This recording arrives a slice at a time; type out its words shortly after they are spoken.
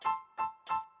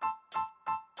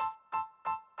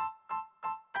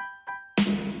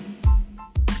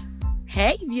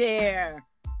Hey there.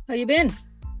 How you been?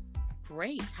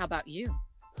 Great. How about you?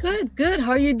 Good, good.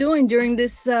 How are you doing during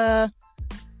this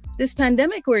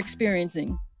pandemic we're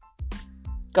experiencing?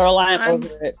 Girl, I'm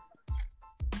over it.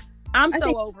 I'm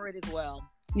over it as well.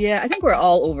 Yeah, I think we're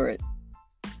all over it.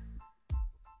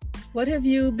 What have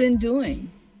you been doing?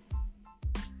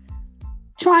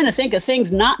 Trying to think of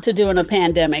things not to do in a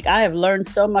pandemic. I have learned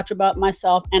so much about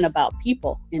myself and about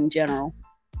people in general.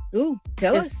 Ooh,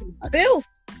 tell us. Bill.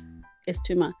 It's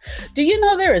too much. Do you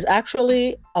know there is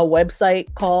actually a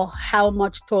website called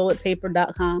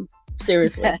howmuchtoiletpaper.com?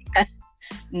 Seriously.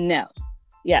 No.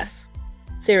 Yes.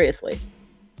 Seriously.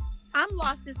 I'm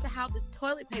lost as to how this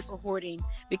toilet paper hoarding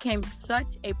became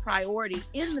such a priority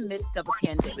in the midst of a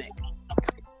pandemic.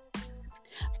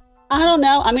 I don't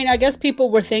know. I mean, I guess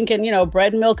people were thinking,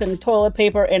 bread, milk, and toilet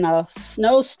paper in a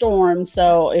snowstorm.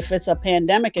 So if it's a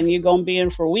pandemic and you're going to be in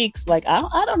for weeks, I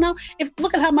don't know.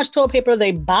 Look at how much toilet paper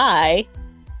they buy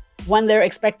when they're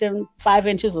expecting 5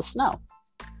 inches of snow.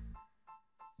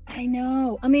 I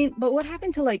know. I mean, but what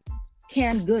happened to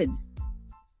canned goods?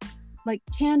 Like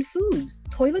canned foods,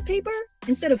 toilet paper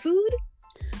instead of food?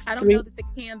 I don't know that the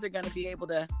cans are going to be able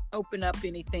to open up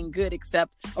anything good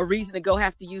except a reason to go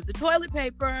have to use the toilet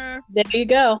paper. There you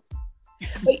go.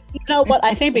 But you know what?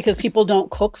 I think because people don't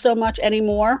cook so much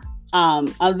anymore,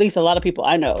 at least a lot of people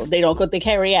I know, they don't cook, they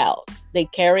carry out. They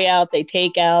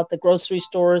take out. The grocery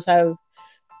stores have,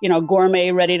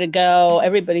 gourmet ready to go.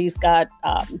 Everybody's got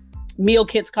meal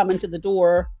kits coming to the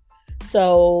door.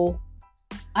 So,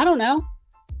 I don't know.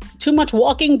 Too much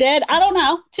Walking Dead? I don't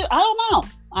know.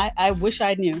 I wish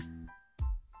I knew.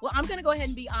 Well, I'm going to go ahead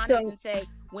and be honest and say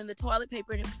when the toilet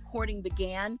paper hoarding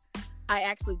began, I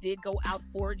actually did go out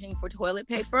foraging for toilet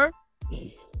paper.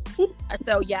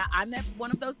 So, yeah, I'm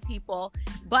one of those people,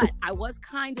 but I was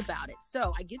kind about it.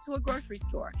 So I get to a grocery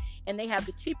store and they have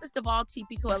the cheapest of all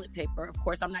cheapy toilet paper. Of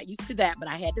course, I'm not used to that, but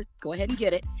I had to go ahead and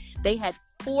get it. They had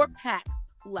 4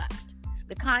 packs left.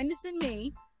 The kindness in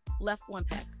me left 1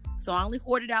 pack. So I only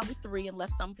hoarded out with 3 and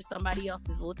left some for somebody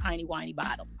else's little tiny whiny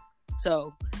bottom.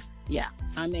 So, yeah,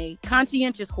 I'm a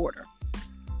conscientious hoarder.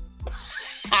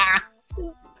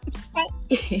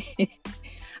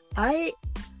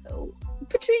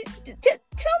 Patrice,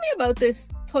 tell me about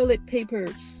this toilet paper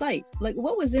site.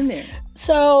 What was in there?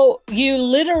 So you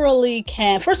literally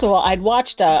can. First of all, I'd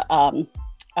watched a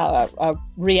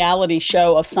reality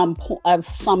show of some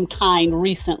kind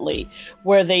recently,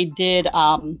 where they did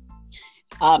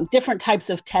different types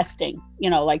of testing,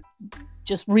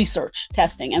 just research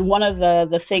testing. And one of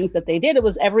the things that they did, it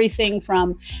was everything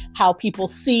from how people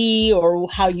see or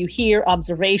how you hear,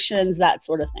 observations, that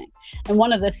sort of thing. And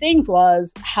one of the things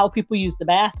was how people use the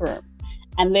bathroom.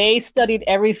 And they studied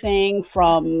everything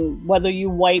from whether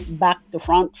you wipe back to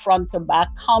front to back,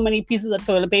 how many pieces of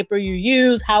toilet paper you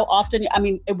use, how often.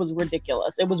 It was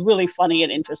ridiculous. It was really funny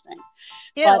and interesting.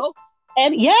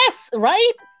 And yes,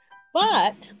 right?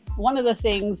 But one of the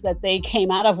things that they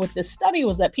came out of with this study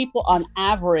was that people on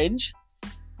average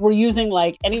were using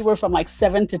anywhere from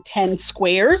 7 to 10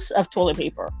 squares of toilet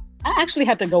paper. I actually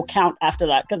had to go count after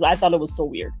that because I thought it was so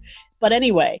weird. But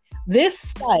anyway, this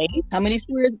site. How many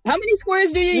squares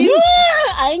do you use?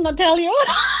 Yeah, I ain't gonna tell you.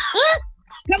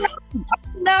 Come on.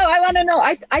 No, I want to know.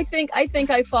 I think I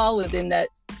fall within that,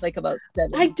 about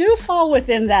 7. I do fall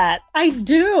within that. I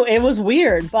do. It was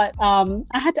weird, but I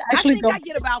had to actually I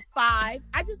get about 5.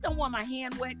 I just don't want my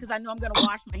hand wet because I know I'm going to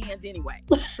wash my hands anyway.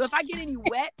 So if I get any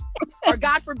wet or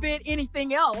God forbid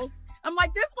anything else, I'm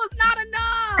like, this was not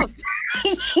enough.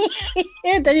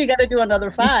 And then you got to do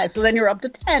another 5. So then you're up to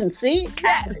 10. See?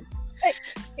 Yes.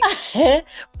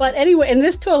 But anyway, in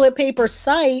this toilet paper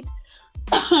site,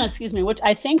 excuse me, which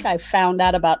I think I found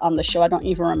out about on the show. I don't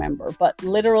even remember. But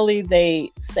literally they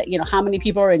say, how many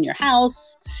people are in your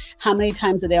house? How many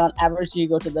times a day on average do you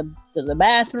go to the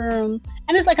bathroom?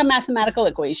 And it's like a mathematical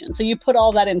equation. So you put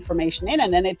all that information in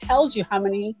and then it tells you how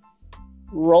many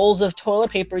rolls of toilet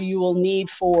paper you will need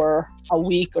for a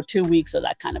week or 2 weeks or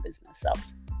that kind of business. So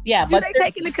yeah. Do they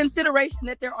take into consideration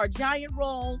that there are giant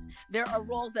rolls? There are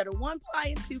rolls that are 1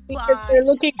 ply and 2 ply. They're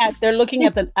looking at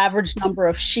the average number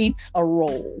of sheets a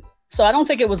roll. So I don't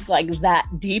think it was that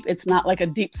deep. It's not like a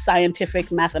deep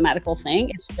scientific mathematical thing.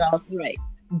 It's just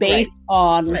based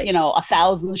on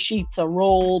 1,000 sheets a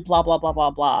roll, blah blah blah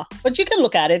blah blah. But you can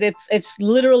look at it. It's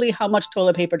literally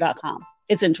howmuchtoiletpaper.com.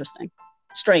 It's interesting,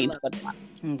 strange, but fun.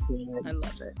 I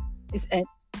love it. And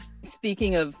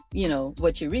speaking of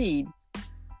what you read.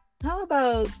 How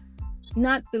about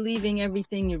not believing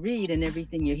everything you read and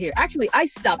everything you hear? Actually, I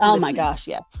stopped listening. Oh my gosh,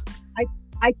 yes.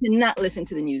 I cannot listen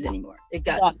to the news anymore. It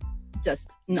got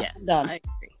just nuts. Yes, I agree.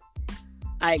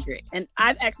 I agree. And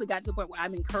I've actually gotten to the point where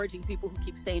I'm encouraging people who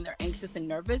keep saying they're anxious and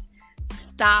nervous,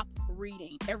 stop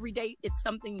reading. Every day it's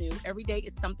something new. Every day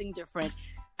it's something different.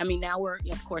 I mean, now we're,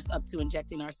 of course, up to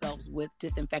injecting ourselves with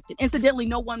disinfectant. Incidentally,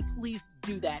 no one, please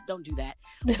do that. Don't do that.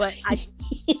 But I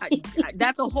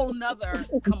that's a whole nother,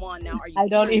 come on now. Are you I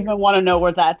don't serious? even want to know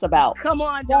what that's about. Come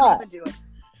on, don't even do it.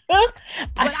 But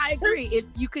I agree.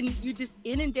 You just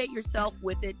inundate yourself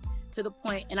with it to the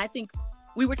point, and I think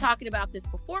we were talking about this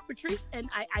before, Patrice, and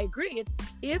I agree. It's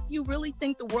if you really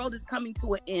think the world is coming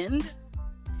to an end,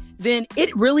 then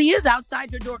it really is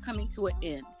outside your door coming to an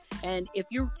end. And if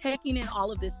you're taking in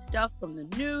all of this stuff from the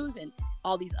news and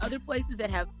all these other places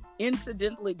that have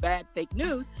incidentally bad fake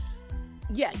news,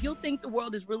 yeah, you'll think the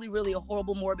world is really, really a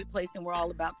horrible, morbid place and we're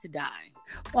all about to die.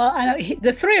 Well, I know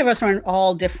the three of us are in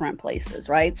all different places,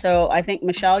 right? So I think,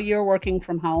 Michelle, you're working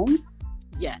from home.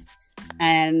 Yes.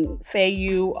 And Faye,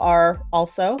 you are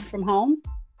also from home.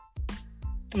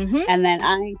 Mm-hmm. And then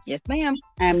yes, ma'am.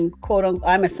 I'm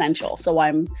I'm essential, so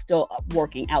I'm still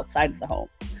working outside of the home.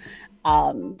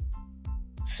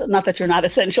 So not that you're not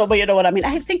essential, but you know what I mean.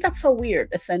 I think that's so weird,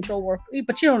 essential work.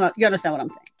 But you understand what I'm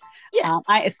saying. Yes.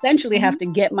 I essentially have to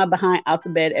get my behind out the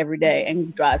bed every day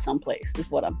and drive someplace. Is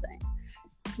what I'm saying.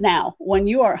 Now, when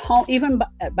you are home, even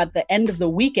by the end of the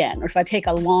weekend, or if I take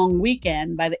a long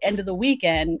weekend, by the end of the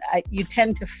weekend, you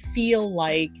tend to feel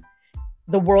like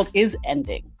the world is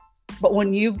ending. But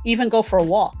when you even go for a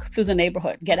walk through the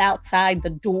neighborhood, get outside the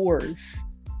doors,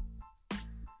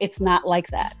 it's not like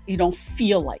that. You don't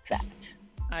feel like that.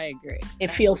 I agree.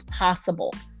 It feels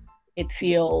possible. It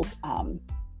feels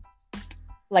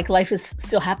like life is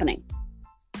still happening.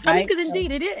 Right? I mean, because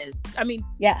indeed it is. I mean,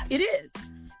 yes, it is.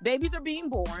 Babies are being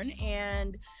born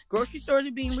and grocery stores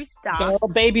are being restocked. Girl,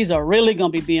 babies are really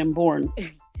going to be being born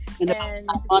in and,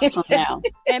 about 5 months from now.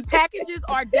 And packages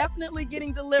are definitely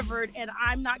getting delivered. And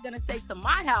I'm not going to say to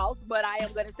my house, but I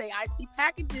am going to say I see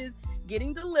packages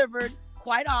getting delivered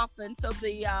quite often. So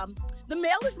the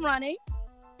mail is running.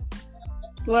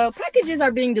 Well, packages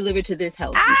are being delivered to this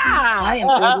house. Ah! I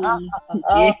am.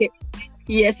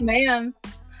 Yes, ma'am.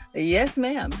 Yes,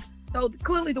 ma'am. So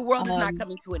clearly the world is not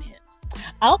coming to an end.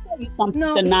 I'll tell you something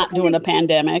to not do in a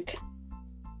pandemic.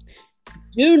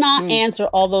 Do not answer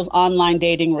all those online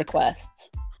dating requests.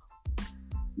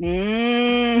 Well,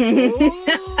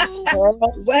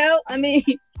 I mean,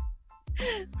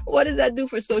 what does that do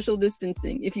for social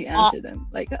distancing if you answer them?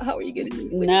 Like, how are you going to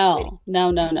do it?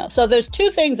 No. So there's two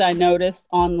things I noticed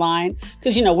online,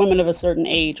 because, women of a certain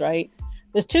age, right?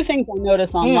 There's two things I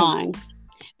noticed online.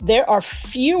 There are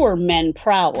fewer men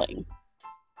prowling.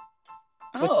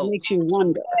 Which makes you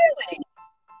wonder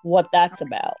what that's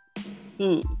about.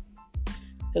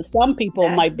 Because some people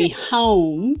might be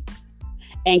home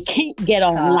and can't get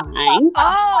online.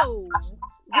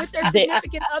 With their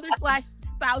significant other /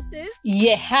 spouses?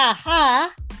 Yeah.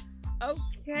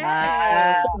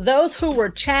 Okay. So those who were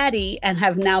chatty and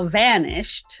have now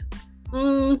vanished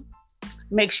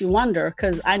makes you wonder,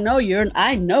 because I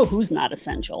know who's not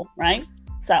essential, right?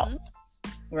 So,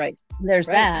 right. There's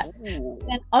that. And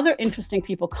other interesting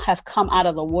people have come out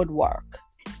of the woodwork.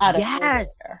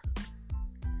 Yes.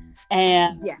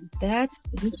 And that's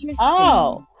interesting.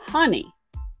 Oh, honey.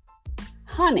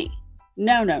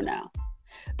 No.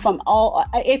 From all,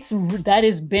 that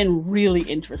has been really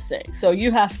interesting. So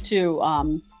you have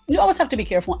to, you always have to be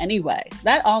careful anyway.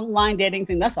 That online dating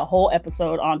thing, that's a whole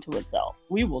episode onto itself.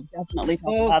 We will definitely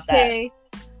talk about that.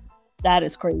 That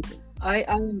is crazy.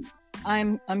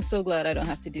 I'm so glad I don't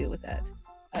have to deal with that.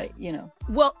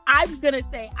 Well, I'm gonna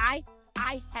say I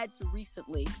had to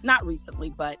not recently,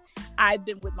 but I've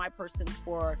been with my person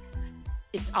for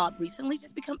it's recently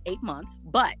just become 8 months.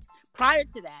 But prior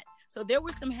to that, so there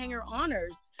were some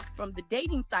hanger-oners from the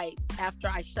dating sites after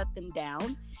I shut them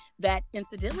down that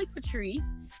incidentally,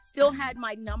 Patrice, still had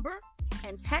my number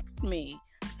and text me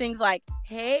things like,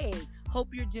 "Hey, hope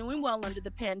you're doing well during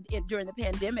the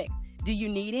pandemic. Do you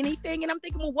need anything?" And I'm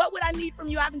thinking, well, what would I need from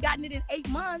you? I haven't gotten it in 8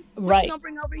 months. What are you gonna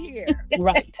bring over here?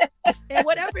 Right. And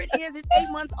whatever it is, it's 8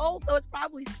 months old, so it's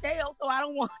probably stale, so I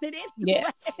don't want it anyway.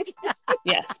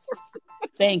 Yes.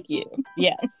 Thank you.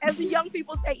 Yes. As the young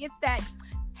people say, it's that,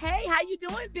 "Hey, how you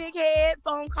doing, big head?"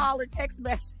 phone call or text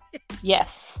message.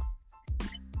 Yes.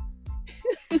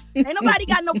 Ain't nobody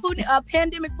got no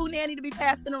pandemic poo nanny to be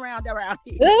passing around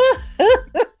here.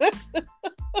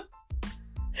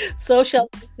 Social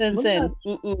distancing.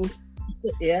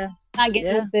 Yeah. I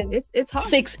get it's hard.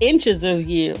 6 inches of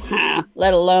you,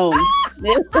 let alone.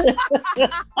 Even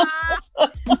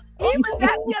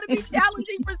that's gonna be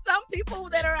challenging for some people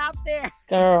that are out there.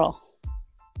 Girl.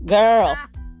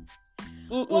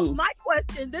 Well, my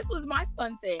question, this was my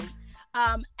fun thing.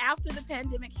 After the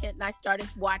pandemic hit and I started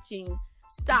watching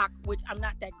stock, which I'm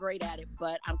not that great at it,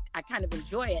 but I kind of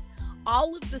enjoy it.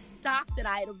 All of the stock that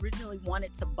I had originally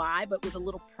wanted to buy, but was a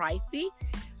little pricey,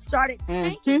 started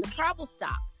tanking, the travel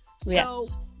stock. Yes. So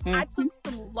I took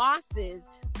some losses,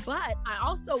 but I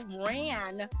also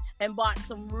ran and bought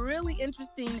some really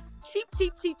interesting, cheap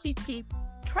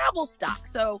travel stock.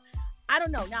 So I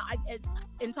don't know. Now,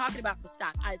 in talking about the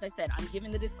stock, as I said, I'm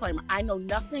giving the disclaimer. I know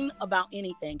nothing about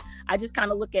anything. I just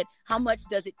kind of look at how much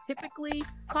does it typically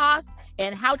cost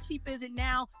and how cheap is it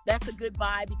now. That's a good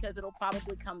buy because it'll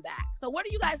probably come back. So what are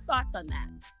you guys' thoughts on that?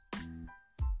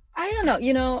 I don't know.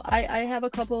 You know, I have a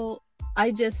couple.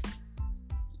 I just,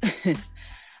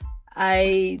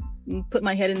 I put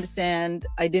my head in the sand.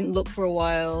 I didn't look for a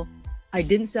while. I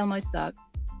didn't sell my stock.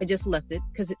 I just left it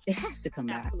because it has to come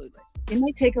back. Absolutely. It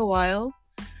might take a while.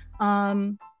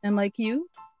 And like you,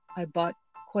 I bought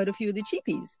quite a few of the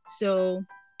cheapies. So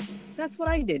that's what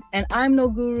I did. And I'm no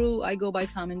guru. I go by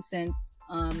common sense.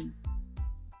 And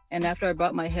after I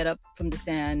brought my head up from the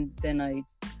sand, then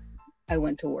I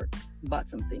went to work, bought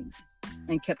some things,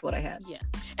 and kept what I had. Yeah.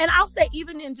 And I'll say,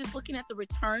 even in just looking at the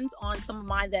returns on some of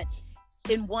mine, that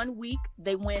in 1 week,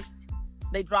 they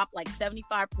dropped like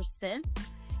 75%.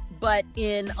 But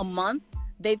in a month,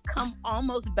 they've come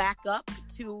almost back up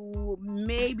to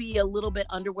maybe a little bit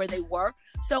under where they were.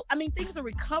 So, I mean, things are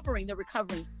recovering. They're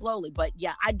recovering slowly. But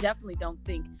yeah, I definitely don't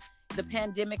think the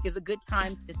pandemic is a good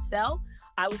time to sell.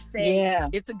 I would say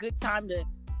it's a good time to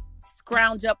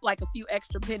scrounge up like a few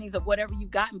extra pennies of whatever you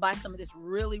got and buy some of this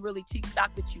really, really cheap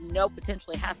stock that you know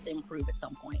potentially has to improve at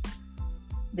some point.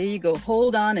 There you go.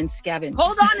 Hold on and scavenge.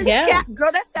 Hold on and scavenge.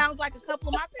 Girl, that sounds like a couple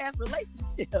of my past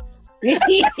relationships. Yeah,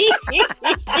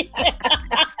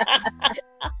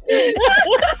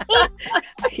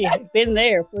 been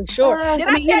there for sure. Did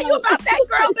I tell you about that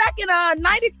girl back in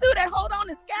 92 that hold on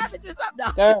and scavenge or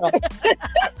something? Girl.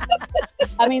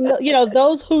 I mean, you know,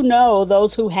 those who know,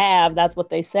 those who have, that's what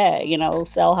they say, you know,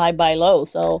 sell high, buy low.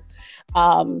 So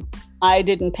I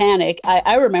didn't panic.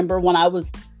 I remember when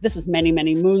this is many,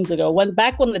 many moons ago,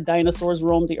 back when the dinosaurs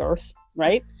roamed the earth,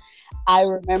 right? I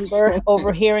remember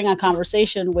overhearing a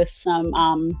conversation with some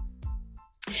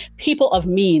people of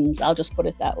means, I'll just put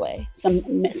it that way.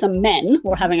 Some men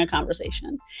were having a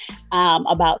conversation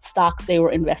about stocks they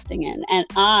were investing in. And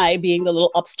I, being the little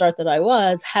upstart that I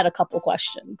was, had a couple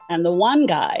questions. And the one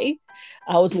guy,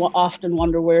 I was often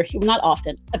wonder where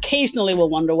occasionally will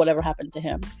wonder whatever happened to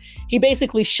him. He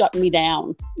basically shut me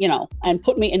down, you know, and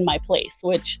put me in my place,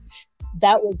 which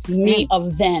that was me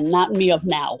of then, not me of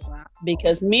now.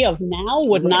 Because me of now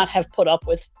would not have put up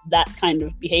with that kind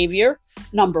of behavior.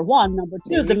 Number one. Number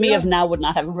two, the me of now would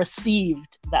not have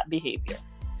received that behavior.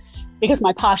 Because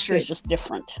my posture is just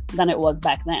different than it was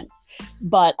back then.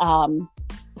 But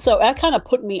so that kind of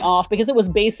put me off because it was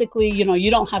basically, you know,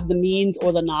 you don't have the means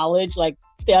or the knowledge. Like,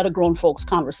 stay out of grown folks'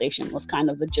 conversation was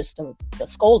kind of the gist of the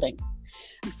scolding.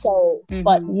 So,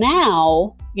 but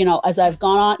now, you know, as I've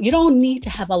gone on, you don't need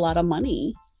to have a lot of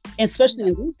money, especially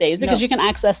in these days, because you can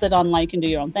access it online, you can do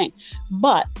your own thing.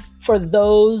 But for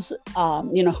those,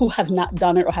 you know, who have not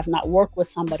done it or have not worked with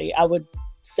somebody, I would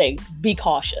say, be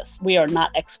cautious. We are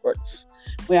not experts.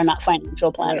 We are not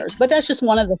financial planners, but that's just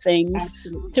one of the things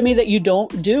to me that you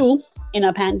don't do in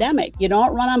a pandemic. You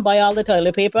don't run and buy all the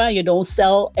toilet paper. You don't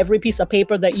sell every piece of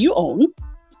paper that you own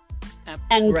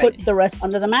and put the rest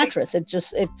under the mattress. It's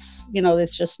just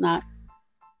not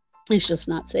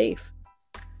safe.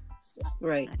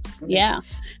 Right. Yeah.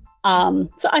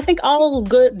 So I think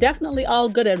definitely all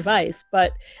good advice,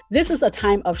 but this is a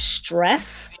time of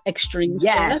stress, extreme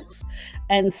stress.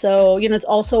 And so, you know, it's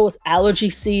also allergy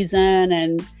season,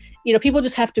 and, you know, people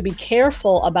just have to be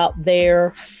careful about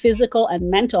their physical and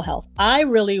mental health. I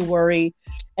really worry,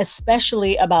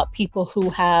 especially about people who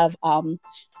have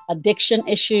addiction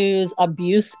issues,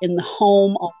 abuse in the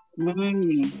home.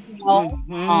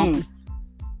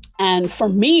 And for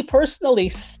me personally,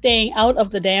 staying out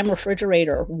of the damn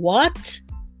refrigerator. What?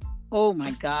 Oh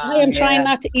my God. I am trying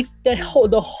not to eat the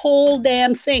whole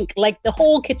damn sink, like the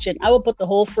whole kitchen. I will put the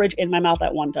whole fridge in my mouth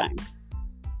at one time.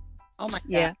 Oh my God.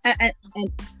 Yeah. And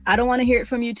I don't want to hear it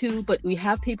from you too, but we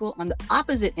have people on the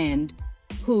opposite end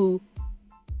who,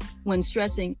 when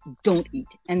stressing, don't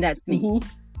eat. And that's me.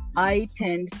 I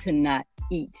tend to not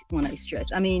eat when I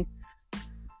stress. I mean,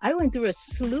 I went through a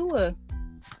slew of,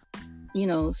 you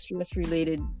know,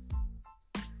 stress-related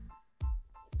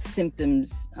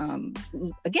symptoms.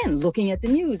 Again, looking at the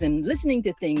news and listening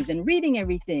to things and reading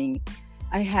everything.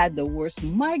 I had the worst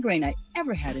migraine I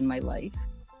ever had in my life,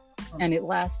 and it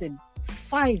lasted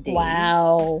 5 days.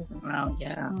 Wow.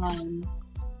 Yeah.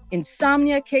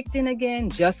 insomnia kicked in again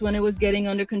just when it was getting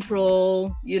under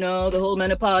control, the whole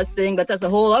menopause thing, but that's a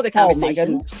whole other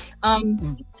conversation.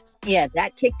 Yeah,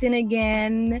 that kicked in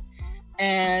again.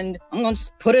 And I'm going to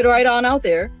just put it right on out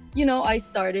there. I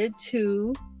started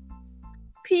to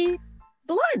pee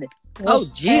blood. Oh,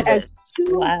 Jesus.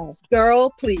 Wow.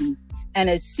 Girl, please. And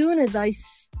as soon as I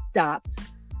stopped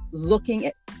looking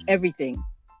at everything,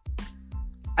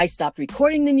 I stopped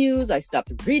recording the news. I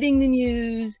stopped reading the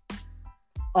news.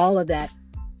 All of that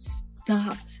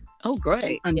stopped. Oh,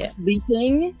 great. I'm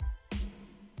sleeping.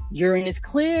 Urine is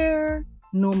clear.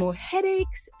 No more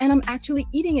headaches. And I'm actually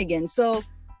eating again. So,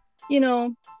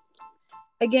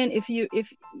 again, if you're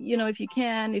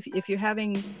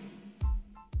having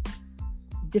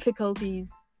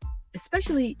difficulties,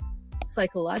 especially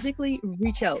psychologically,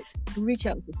 reach out to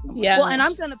someone. Yeah. Well, and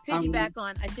I'm going to piggyback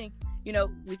on, I think,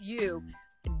 with you,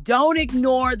 don't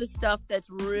ignore the stuff that's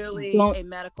really a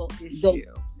medical issue.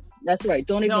 That's right.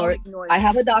 Don't ignore it. I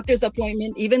have a doctor's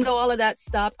appointment. Even though all of that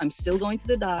stopped, I'm still going to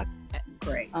the doc.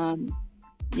 Great.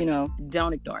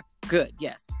 Don't ignore. Good.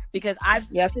 Yes. Because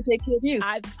you have to take care of you.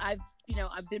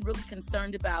 I've been really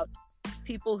concerned about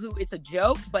people who it's a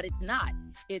joke, but it's not.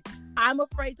 I'm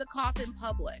afraid to cough in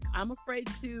public. I'm afraid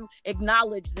to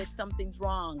acknowledge that something's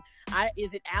wrong.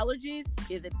 Is it allergies?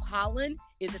 Is it pollen?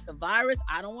 Is it the virus?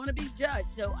 I don't want to be judged.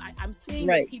 So I'm seeing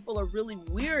that people are really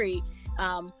leery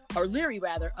of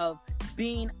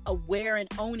being aware and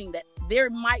owning that there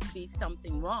might be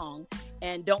something wrong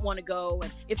and don't want to go.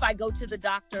 And if I go to the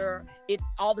doctor, it's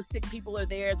all the sick people are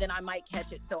there, then I might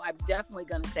catch it. So I'm definitely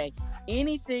going to say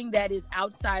anything that is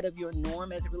outside of your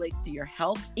norm as it relates to your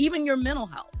health, even your mental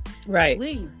health. Right.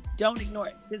 Please don't ignore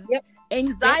it. Because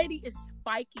anxiety is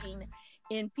spiking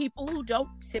in people who don't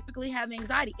typically have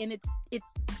anxiety, and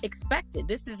it's expected.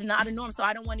 This is not a norm. So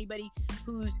I don't want anybody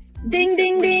who's ding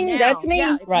ding ding. Now, that's me.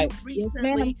 If you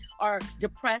recently are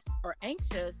depressed or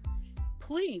anxious,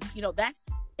 please,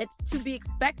 it's to be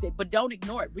expected, but don't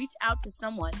ignore it. Reach out to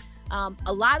someone.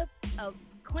 A lot of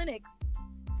clinics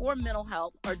for mental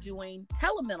health are doing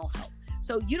telemental health.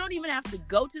 So you don't even have to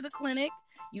go to the clinic.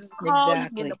 You call, you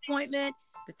get an appointment.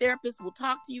 The therapist will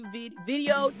talk to you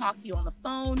video, talk to you on the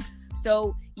phone.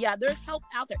 So there's help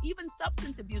out there. Even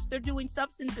substance abuse, they're doing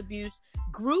substance abuse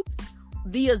groups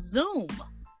via Zoom,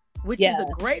 which is a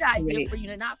great idea for you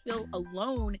to not feel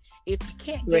alone if you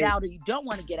can't get out or you don't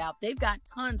want to get out. They've got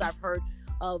tons, I've heard,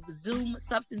 of Zoom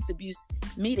substance abuse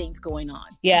meetings going on.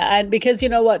 Yeah, and because you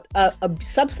know what?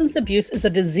 Substance abuse is a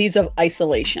disease of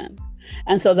isolation.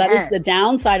 And so that is the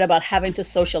downside about having to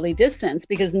socially distance,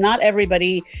 because not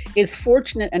everybody is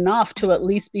fortunate enough to at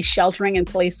least be sheltering in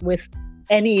place with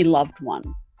any loved one.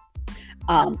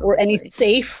 Or any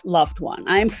safe loved one.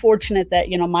 I'm fortunate that,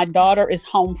 my daughter is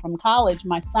home from college.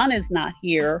 My son is not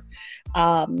here,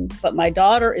 but my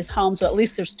daughter is home. So at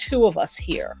least there's two of us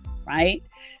here, right?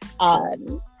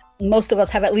 Most of us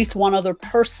have at least one other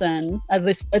person, at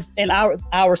least in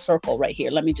our circle right here.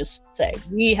 Let me just say,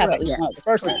 we have at least one other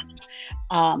person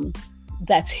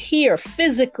that's here,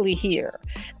 physically here.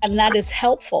 And that is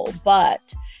helpful.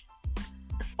 But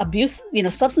abuse,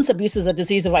 substance abuse is a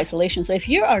disease of isolation. So if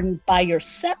you are by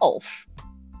yourself,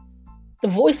 the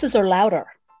voices are louder.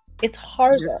 It's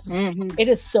harder. Mm-hmm. It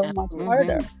is so much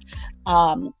harder.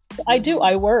 So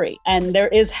I worry. And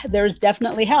there's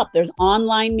definitely help. There's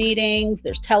online meetings,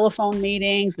 there's telephone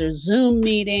meetings, there's Zoom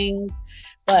meetings,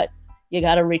 but you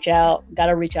got to reach out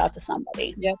to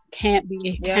somebody. Yep.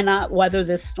 Cannot weather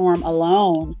this storm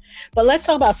alone. But let's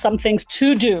talk about some things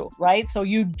to do, right? So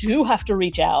you do have to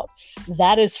reach out.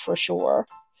 That is for sure.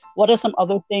 What are some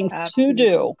other things to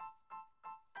do?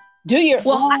 Do your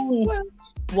own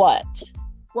what?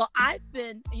 Well, I've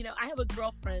been, I have a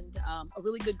girlfriend, a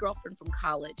really good girlfriend from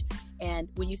college. And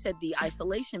when you said the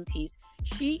isolation piece,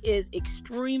 she is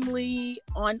extremely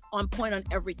on point on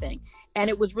everything. And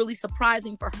it was really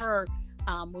surprising for her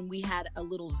when we had a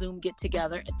little Zoom get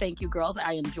together. Thank you, girls.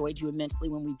 I enjoyed you immensely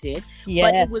when we did. Yes.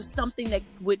 But it was something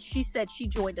which she said she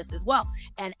joined us as well.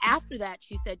 And after that,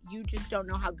 she said, you just don't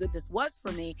know how good this was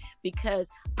for me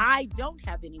because I don't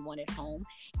have anyone at home.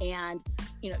 And,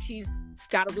 she's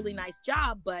got a really nice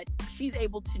job, but she's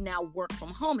able to now work from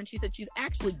home. And she said she's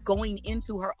actually going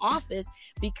into her office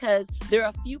because there are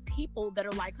a few people that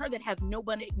are like her that have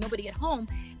nobody at home.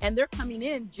 And they're coming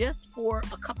in just for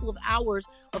a couple of hours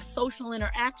of social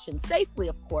interaction, safely,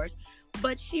 of course.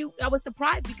 But I was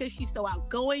surprised because she's so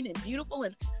outgoing and beautiful.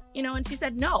 And, and she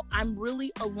said, no, I'm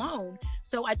really alone.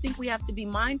 So I think we have to be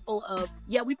mindful of,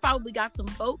 we probably got some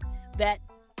folk that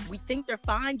we think they're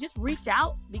fine. Just reach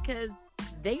out because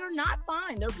they are not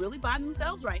fine. They're really by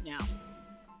themselves right now.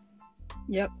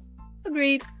 Yep.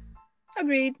 Agreed.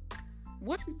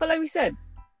 What? But like we said,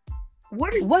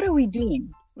 What? what are we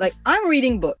doing? Like, I'm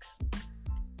reading books.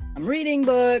 I'm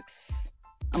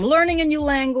learning a new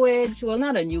language. Well,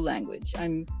 not a new language.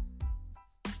 I'm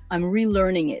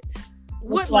relearning it.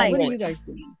 What What are you language? guys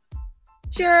doing?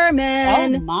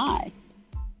 German. Oh my.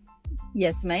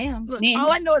 Yes, ma'am. Look, Me.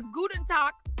 all I know is Guten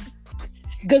Tag.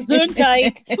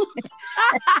 Gesundheit.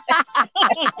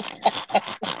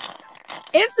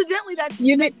 Incidentally, that's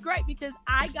You great because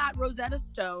I got Rosetta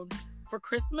Stone for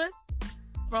Christmas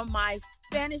from my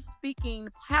Spanish-speaking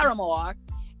paramour,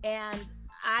 and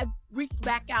I reached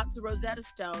back out to Rosetta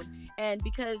Stone, and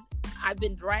because I've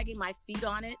been dragging my feet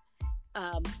on it,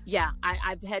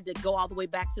 I've had to go all the way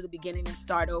back to the beginning and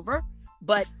start over.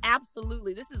 But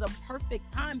absolutely, this is a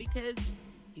perfect time because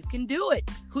you can do it.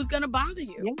 Who's going to bother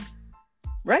you? Yeah.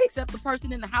 Right. Except the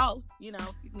person in the house. You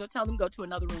know, you can go tell them go to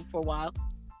another room for a while.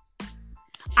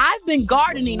 I've been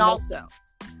gardening also.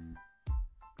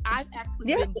 I've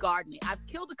actually been gardening. I've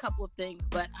killed a couple of things,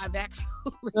 but I've actually...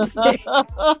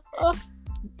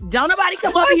 Don't nobody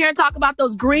come over here and talk about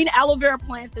those green aloe vera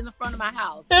plants in the front of my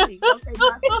house. Please, don't say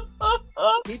nothing.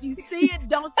 If you see it,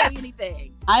 don't say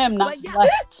anything. I am not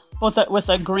blessed with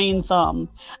a green thumb.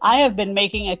 I have been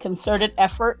making a concerted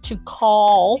effort to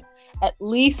call at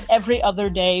least every other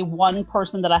day one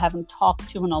person that I haven't talked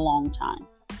to in a long time.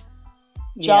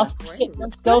 Just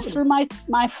go through my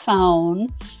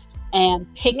phone and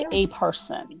pick a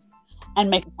person and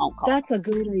make a phone call. That's a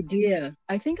good idea.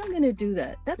 I think I'm going to do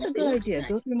that. That's a good idea.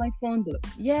 Go through my phone book.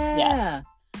 Yeah.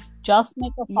 Just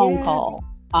make a phone call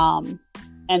and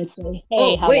say,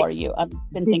 hey, how are you? I've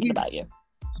been thinking about you.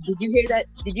 Did you hear that?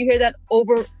 Did you hear that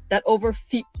over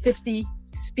 50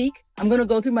 speak? I'm going to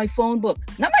go through my phone book.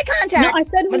 Not my contacts. No, I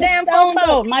said my damn phone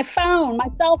book. My cell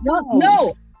phone.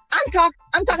 No. I'm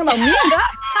talking about me.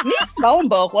 Me? Phone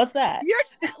book. What's that?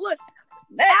 Look,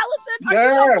 Allison, are you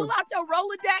going to pull out your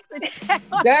Rolodex and check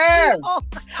on people?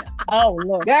 Oh,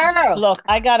 look. Girl. Look,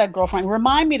 I got a girlfriend.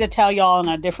 Remind me to tell y'all in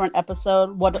a different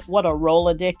episode what a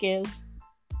Rolodex is.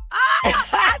 I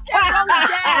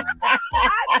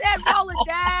said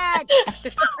Rolodex.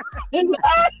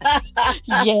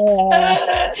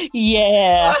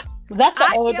 Yeah.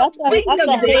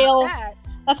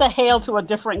 That's a hail to a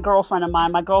different girlfriend of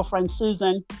mine. My girlfriend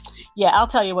Susan. Yeah, I'll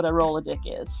tell you what a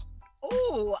Rolodex is.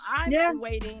 Oh, I'm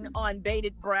waiting on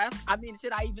bated breath. I mean,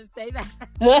 should I even say that?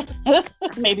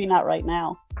 Maybe not right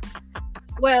now.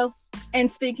 Well, and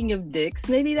speaking of dicks,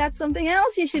 maybe that's something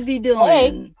else you should be doing.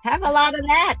 Hey. Have a lot of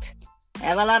that.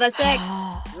 Have a lot of sex.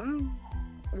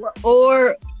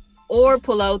 Or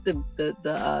pull out the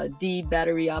D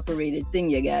battery operated thing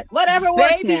you got. Whatever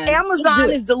works, man. Amazon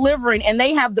is delivering, and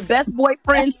they have the best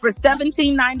boyfriends for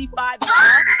 $17.95.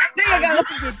 There you go. You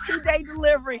can get 2-day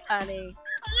delivery, honey.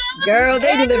 Girl,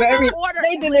 they deliver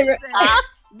They deliver.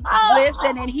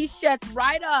 Listen, and he shuts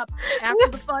right up after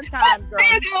the fun time, girl.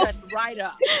 He shuts right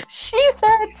up. She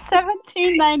said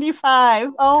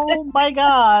 $17.95. Oh my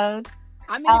God.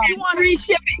 I mean,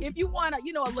 if you want a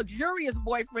luxurious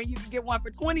boyfriend, you can get one for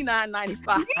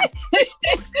 $29.95.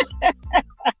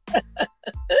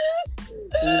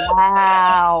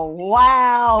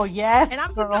 Wow, yes. And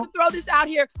I'm just going to throw this out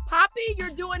here. Poppy, you're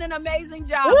doing an amazing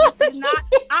job. This is not,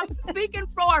 I'm speaking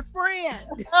for a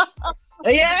friend.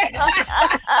 Yeah.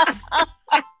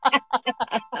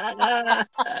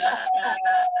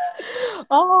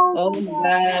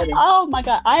 Oh my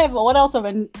God. What else have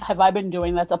I been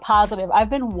doing that's a positive? I've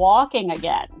been walking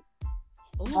again.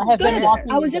 Ooh, I have been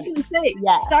walking. I was just going to say,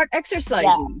 start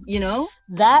exercising,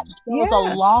 That goes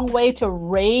a long way to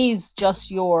raise just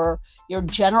your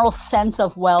general sense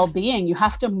of well-being. You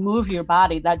have to move your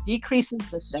body. That decreases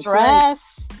the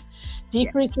stress,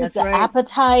 decreases the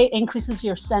appetite, increases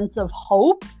your sense of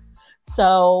hope.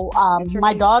 So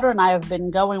my daughter and I have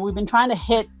been we've been trying to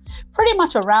hit pretty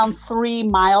much around 3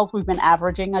 miles we've been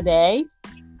averaging a day.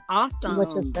 Awesome.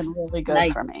 Which has been really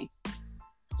good for me.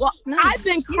 Well, I've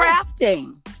been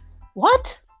crafting.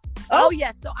 What? Oh,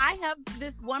 yes. So I have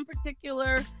this one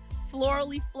particular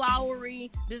florally flowery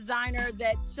designer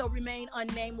that shall remain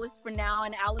unnameless for now.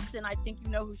 And Allison, I think you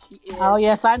know who she is. Oh,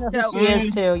 yes. I know who she is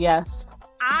too. Yes.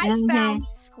 I found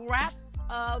scraps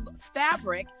of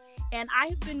fabric, and I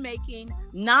have been making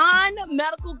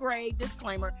non-medical grade,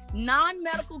 disclaimer,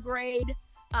 non-medical grade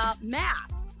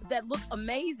masks that look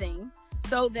amazing,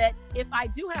 so that if I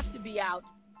do have to be out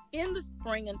in the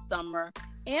spring and summer,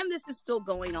 and this is still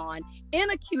going on,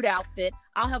 in a cute outfit,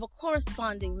 I'll have a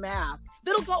corresponding mask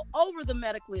that'll go over the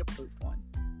medically approved one.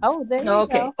 Oh, there you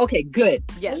go. Okay, good.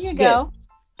 Yes. There you go.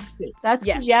 Good. That's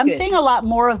good. Yeah, I'm seeing a lot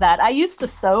more of that. I used to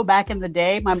sew back in the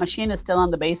day. My machine is still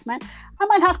in the basement. I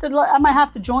might have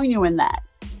to join you in that.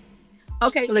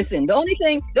 Okay. Listen, the only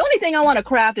thing I want to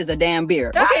craft is a damn beer.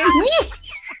 Okay.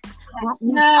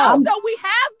 No. So we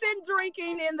have been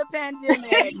drinking in the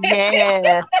pandemic.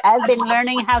 Yes. I've been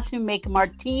learning how to make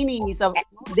martinis.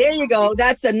 There you go.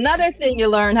 That's another thing you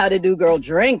learn how to do, girl.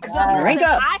 Drink. Drink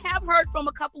up. I have heard from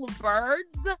a couple of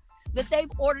birds that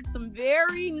they've ordered some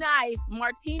very nice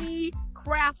martini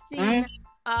crafting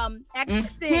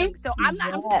things. So I'm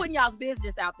just putting y'all's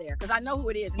business out there because I know who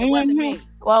it is and it wasn't me.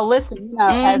 Well, listen,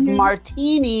 as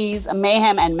martinis,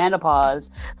 mayhem, and menopause,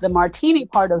 the martini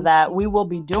part of that, we will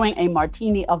be doing a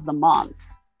martini of the month.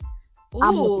 Ooh,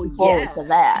 I'm looking forward to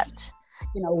that.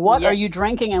 What are you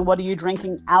drinking and what are you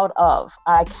drinking out of?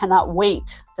 I cannot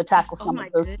wait to tackle some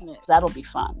of those things. That'll be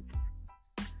fun.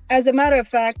 As a matter of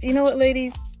fact, you know what,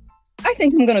 ladies? I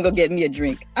think I'm going to go get me a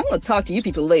drink. I'm going to talk to you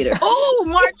people later. Oh,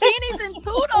 martinis and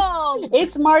toodles.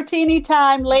 It's martini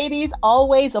time, ladies.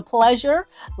 Always a pleasure.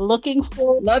 Looking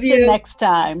forward to next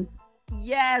time.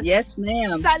 Yes. Yes,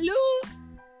 ma'am. Salud.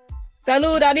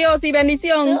 Salud. Adios y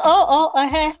bendición.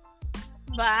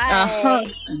 Bye.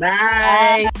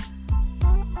 Bye.